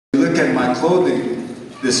at my clothing,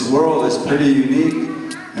 this world is pretty unique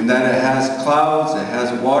in that it has clouds, it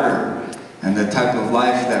has water, and the type of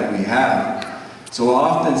life that we have. So I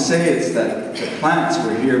often say it's that the plants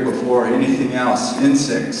were here before anything else,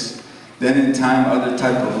 insects. Then in time, other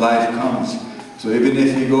type of life comes. So even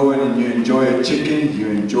if you go in and you enjoy a chicken, you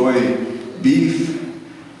enjoy beef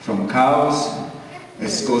from cows,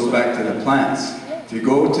 it goes back to the plants. If you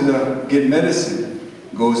go to get medicine,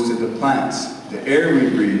 it goes to the plants. The air we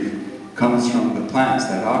breathe comes from the plants,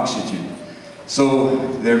 that oxygen. So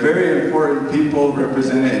they're very important people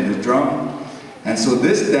represented in the drum. And so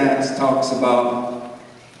this dance talks about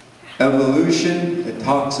evolution. It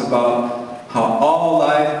talks about how all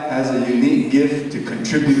life has a unique gift to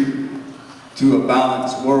contribute to a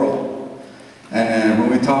balanced world. And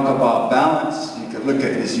when we talk about balance, you can look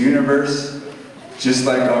at this universe, just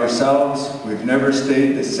like ourselves. We've never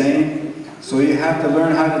stayed the same. So you have to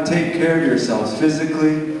learn how to take care of yourselves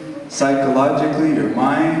physically, psychologically, your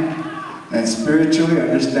mind, and spiritually.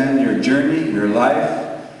 Understand your journey, your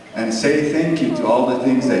life, and say thank you to all the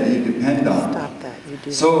things that you depend on.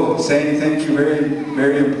 So saying thank you, very,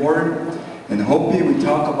 very important. In Hopi, we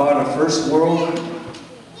talk about a first world,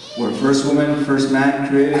 where first woman, first man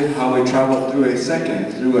created, how we traveled through a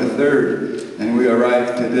second, through a third, and we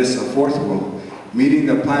arrived to this, a fourth world. Meeting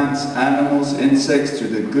the plants, animals, insects through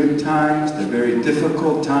the good times, the very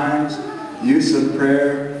difficult times, use of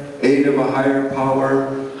prayer, aid of a higher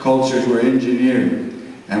power, cultures were engineered.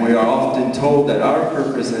 And we are often told that our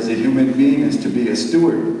purpose as a human being is to be a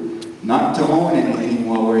steward, not to own anything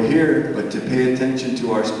while we're here, but to pay attention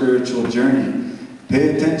to our spiritual journey.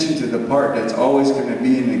 Pay attention to the part that's always going to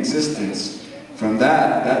be in existence. From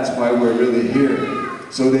that's why we're really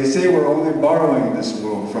here. So they say we're only borrowing this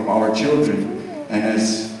world from our children. And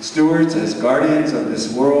as stewards, as guardians of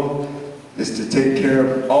this world, is to take care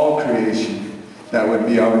of all creation. That would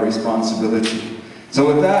be our responsibility. So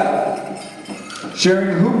with that,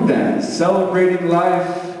 sharing hoop dance, celebrating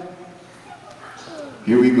life.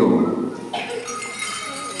 Here we go.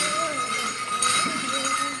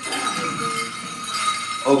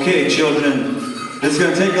 Okay, children, it's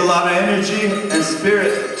going to take a lot of energy and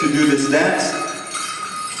spirit to do this dance.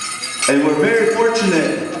 And we're very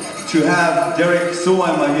fortunate to have Derrick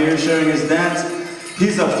Suwaima here sharing his dance.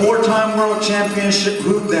 He's a 4-time world championship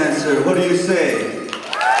hoop dancer. What do you say?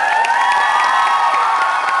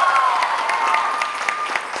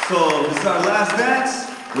 So this is our last dance.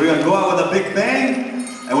 We're going to go out with a big bang,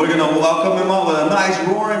 and we're going to welcome him out with a nice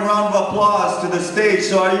roaring round of applause to the stage.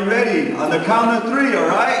 So are you ready? On the count of 3, all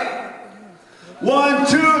right? 1,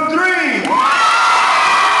 2, 3!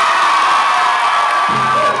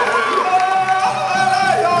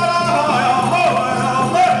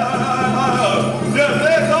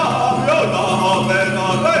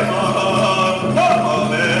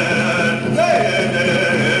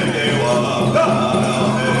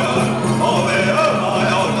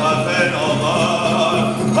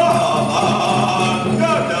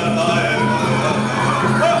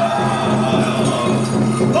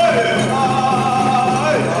 Hey!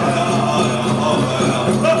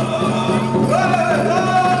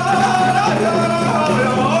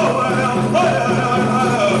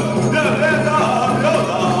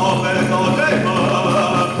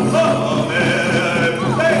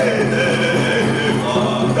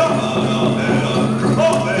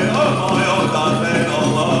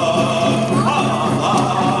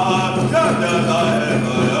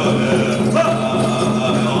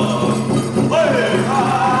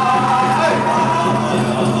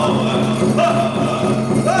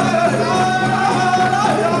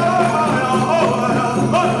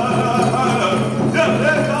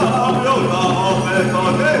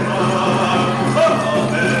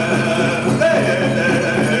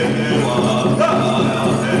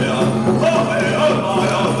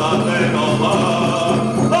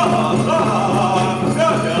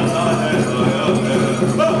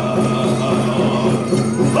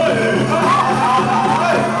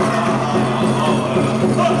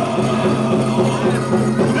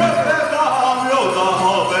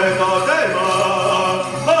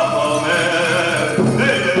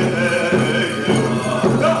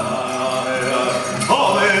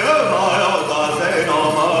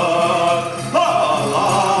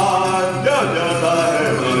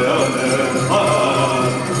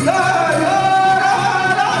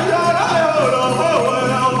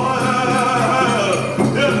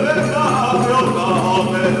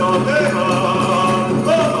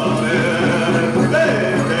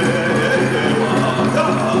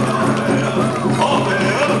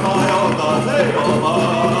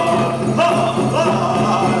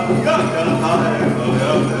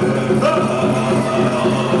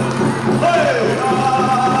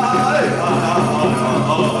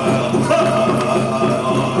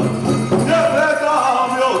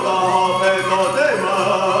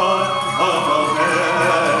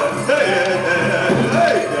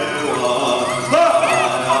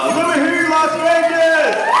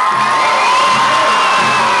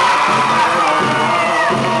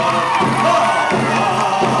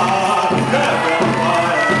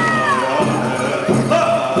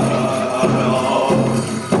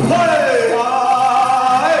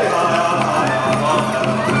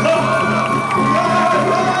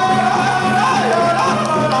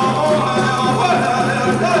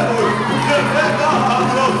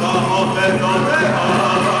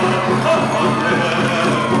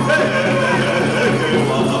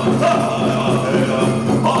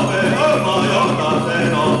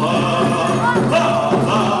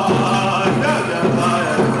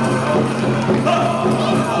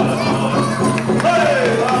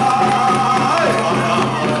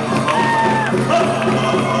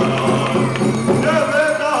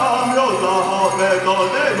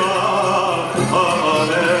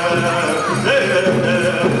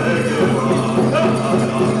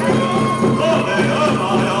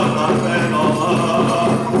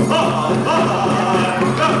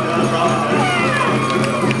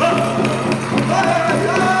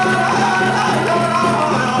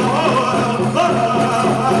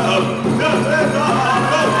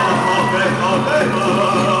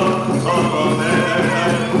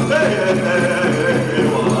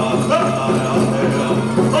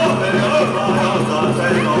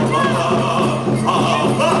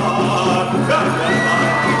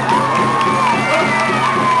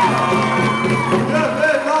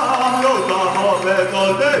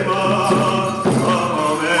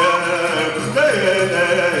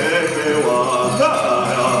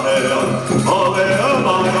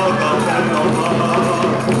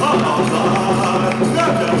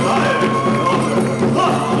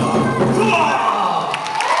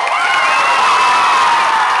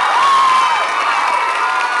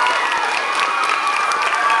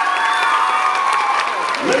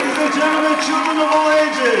 of all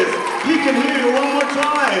ages. He can hear you one more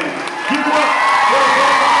time. Give it up for the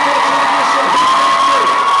World Championship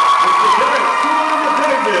Mr. Derrick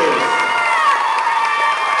Suwaima Davis.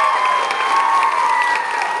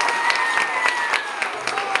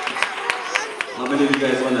 How many of you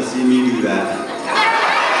guys want to see me do that?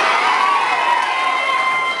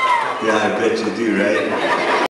 Yeah, I bet you do, right?